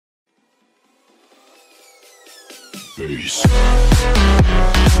face.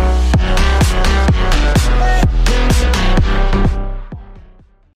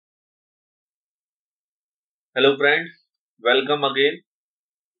 Hello friends, welcome again.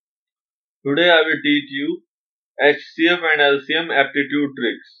 Today I will teach you HCF and LCM aptitude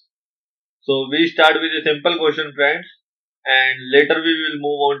tricks. So we start with a simple question friends, and later we will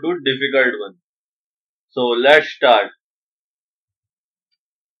move on to difficult one. So let's start.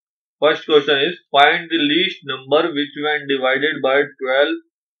 First question is, find the least number which when divided by 12,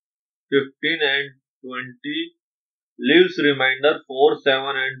 15 and 20 leaves remainder 4,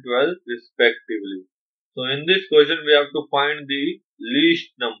 7 and 12 respectively. So in this question we have to find the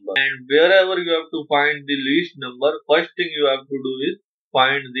least number, and wherever you have to find the least number, first thing you have to do is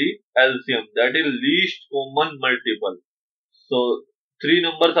find the LCM, that is least common multiple. So three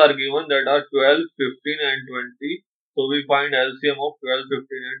numbers are given, that are 12, 15 and 20. So we find LCM of 12, 15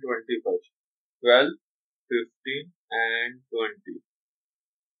 and 20 first. 12, 15 and 20.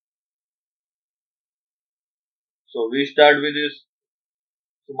 So we start with this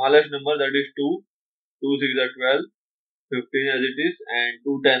smallest number, that is 2. 2 6 are 12, 15 as it is, and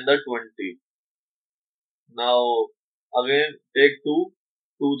 2 10 the 20. Now again take 2,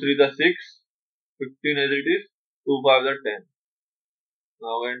 2 3 the 6, 15 as it is, 2 5 the 10.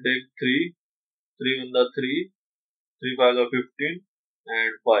 Now again take 3, 3 1 the 3, 3 5 the 15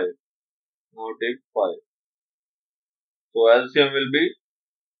 and 5. Now take 5. So LCM will be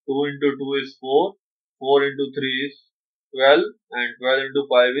 2 into 2 is 4, 4 into 3 is 12 and 12 into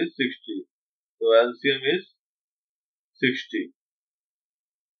 5 is 60. So LCM is 60.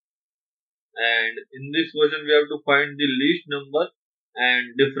 And in this question we have to find the least number,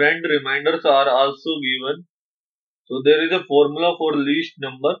 and different reminders are also given. So there is a formula for least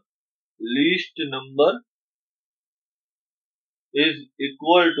number. Least number is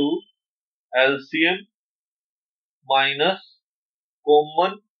equal to LCM minus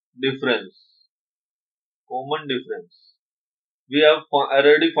common difference. Common difference. We have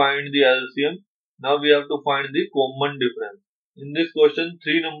already find the LCM. Now we have to find the common difference. In this question,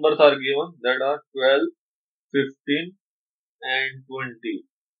 three numbers are given, that are 12, 15 and 20.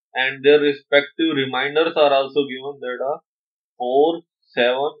 And their respective reminders are also given, that are 4,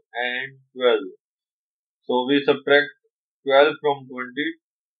 7 and 12. So we subtract 12 from 20.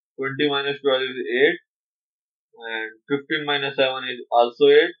 20 minus 12 is 8. And 15 minus 7 is also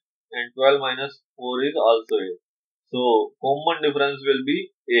 8. And 12 minus 4 is also 8. So common difference will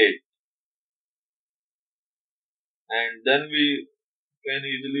be 8. And then we can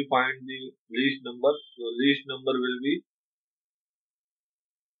easily find the least number. So least number will be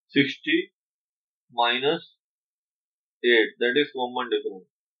 60 minus 8. That is common difference.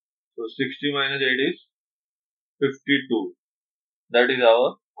 So 60 minus 8 is 52. That is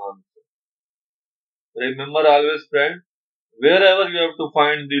our answer. Remember always friend, wherever you have to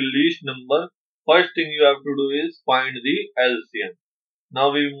find the least number, first thing you have to do is find the LCM.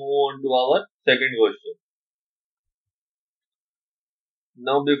 Now we move on to our second question.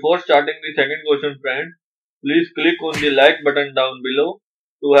 Now before starting the second question friend, please click on the like button down below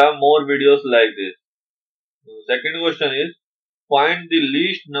to have more videos like this. Now, second question is, find the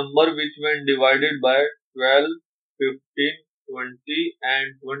least number which when divided by 12, 15, 20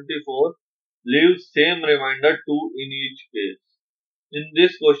 and 24 leaves same remainder 2 in each case. In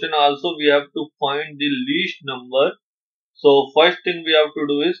this question also we have to find the least number. So first thing we have to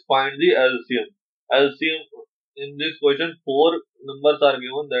do is find the LCM. LCM in this question 4 numbers are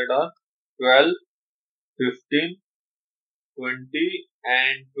given, that are 12, 15, 20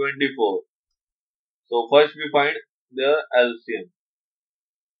 and 24. So first we find the LCM.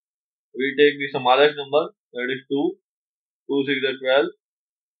 We take the smallest number, that is 2. 2 6 are 12.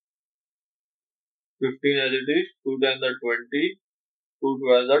 15 as it is, 2 10 are 20. 2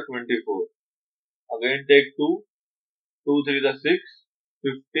 12 are 24. Again take 2. 2 3 are 6.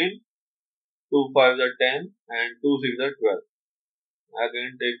 15. 2 5 are 10 and 2 6 are 12.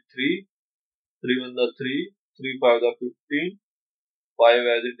 Again take 3. 3 1 are 3. 3 5 are 15. 5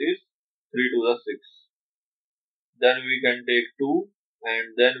 as it is. 3 2 are 6. Then we can take 2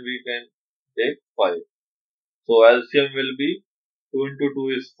 and then we can take 5. So LCM will be 2 into 2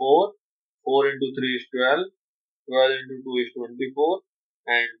 is 4. 4 into 3 is 12. 12 into 2 is 24.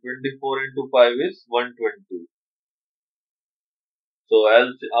 And 24 into 5 is 120. So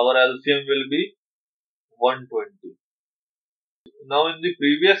our LCM will be 120. Now in the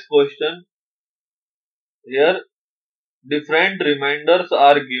previous question, here different reminders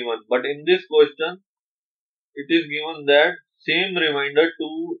are given, but in this question it is given that same remainder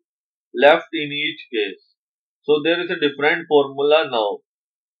 2 left in each case. So there is a different formula now.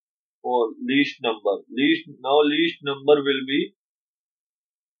 for least number. Least number will be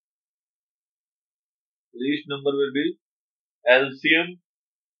LCM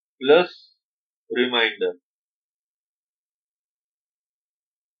plus remainder.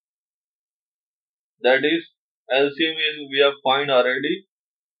 That is LCM is we have find already,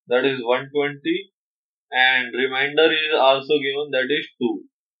 that is 120, and remainder is also given, that is 2.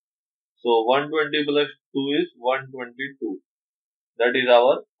 So 120 plus 2 is 122. That is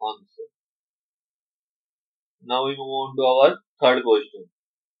our answer. Now we move on to our third question.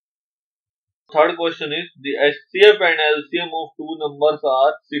 Third question is the HCF and LCM of two numbers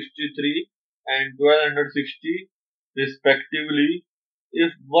are 63 and 1260 respectively.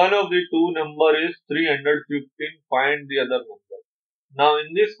 If one of the two number is 315, find the other number. Now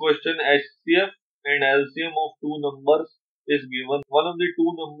in this question, HCF and LCM of two numbers is given. One of the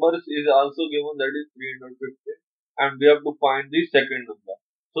two numbers is also given, that is 315, and we have to find the second number.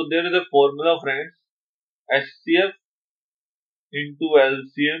 So there is a formula, friends. HCF into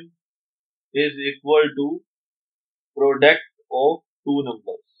LCM is equal to product of two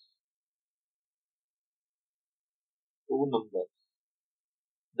numbers.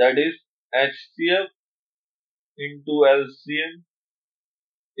 That is HCF into LCM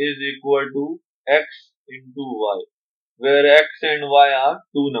is equal to X into Y, where X and Y are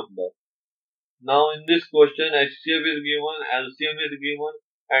two numbers. Now in this question, HCF is given, LCM is given,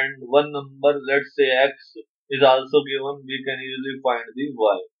 and one number, let's say X, is also given. We can easily find the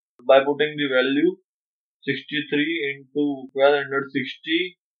Y by putting the value 63 into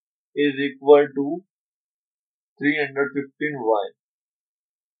 1260 is equal to 315Y.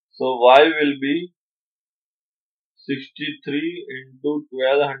 So Y will be 63 into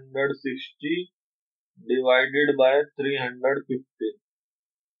 1260 divided by 315.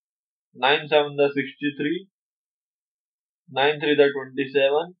 9 7 the 63, 9 3 the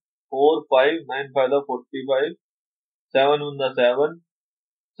 27, 4 5, 9 5 the 45, 7 1 the 7,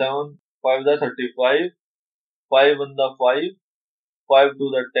 7 5 the 35, 5 1 the 5, 5 2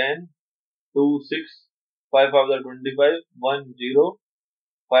 the 10, 2 6, 5 5 the 25, 1 0,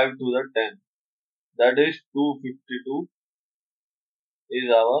 5 2 the 10. That is 252 is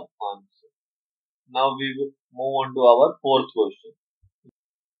our answer. Now we will move on to our fourth question.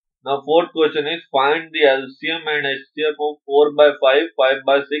 Now fourth question is find the LCM and HCF of 4 by 5, 5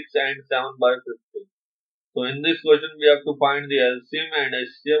 by 6 and 7 by 15. So in this question we have to find the LCM and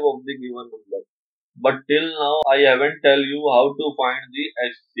HCF of the given number. But till now I haven't tell you how to find the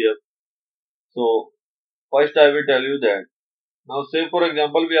HCF. So first I will tell you that. Now say for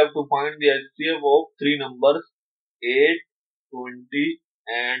example we have to find the HCF of three numbers 8, 20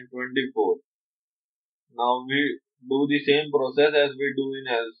 and 24. Now we do the same process as we do in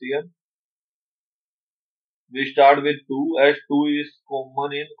LCM. We start with 2 as 2 is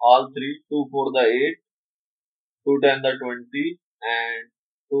common in all three. 2 4 the 8, 2 10 the 20 and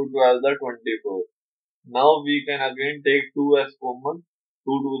 2 12 the 24. Now we can again take 2 as common.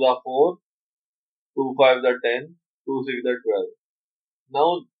 2 2 the 4, 2 5 the 10, 2 6 the 12.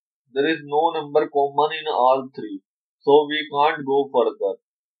 Now there is no number common in all three. So we can't go further,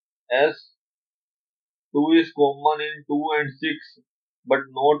 as 2 is common in 2 and 6 but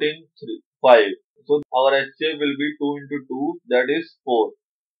not in 5. So our HCF will be 2 into 2, that is 4.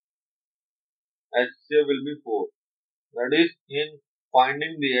 HCF will be 4. That is, in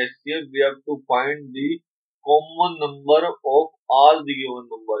finding the HCF we have to find the common number of all the given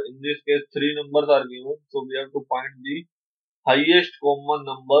number. In this case 3 numbers are given, so we have to find the highest common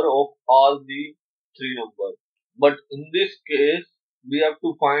number of all the 3 numbers. But in this case we have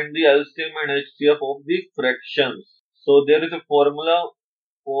to find the LCM and HCF of the fractions. So there is a formula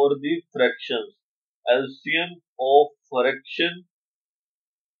for the fractions. LCM of fraction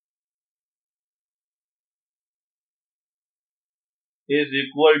is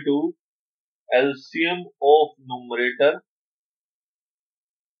equal to LCM of numerator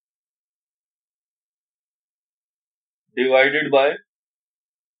divided by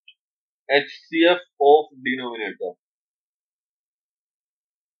HCF of denominator.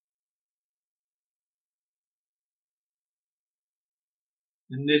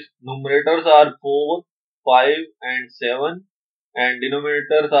 In this, numerators are 4, 5 and 7 and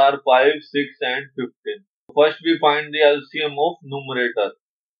denominators are 5, 6 and 15. First we find the LCM of numerator.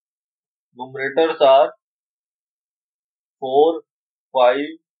 Numerators are 4, 5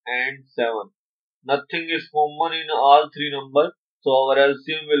 and 7. Nothing is common in all three numbers. So our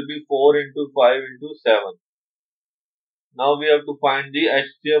LCM will be 4 into 5 into 7. Now we have to find the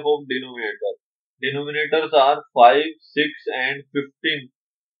HCF of denominator. Denominators are 5, 6 and 15.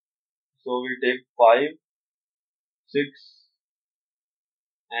 So we take 5, 6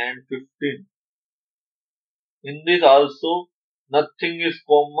 and 15. In this also, nothing is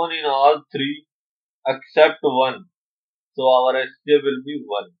common in all three except 1. So our HCF will be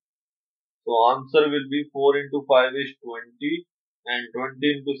 1. So answer will be 4 into 5 is 20 and 20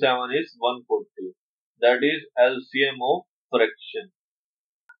 into 7 is 140. That is LCM of fraction.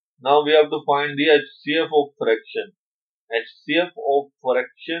 Now we have to find the HCF of fraction. HCF of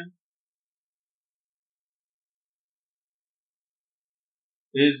fraction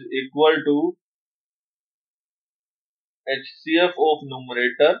is equal to HCF of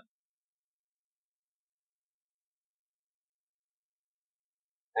numerator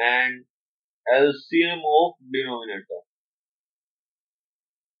and LCM of denominator.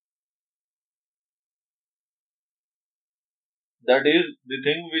 That is the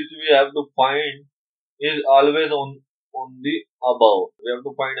thing which we have to find is always on the above. We have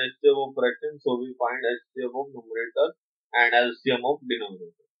to find HCF of fraction, so we find HCF of numerator and LCM of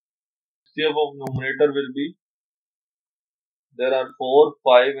denominator. HCF of numerator will be, there are 4,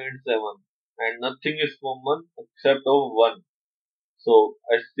 5 and 7 and nothing is common except of 1. So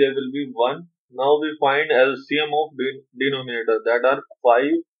HCF will be 1. Now we find LCM of denominator, that are 5,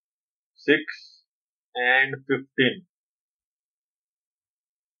 6 and 15.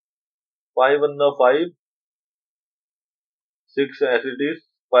 5 on the 5, 6 as it is,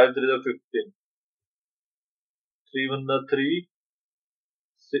 5 3 the 15. 3 on the 3,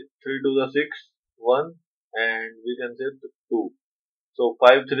 3 to the 6, 1 and we can say 2. So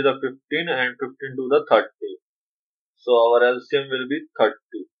 5 3 the 15 and 15 to the 30. So our LCM will be 30.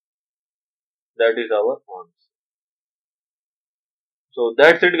 That is our answer. So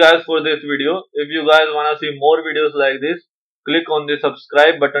that's it guys for this video. If you guys wanna see more videos like this, click on the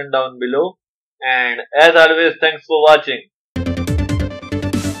subscribe button down below. And as always, thanks for watching.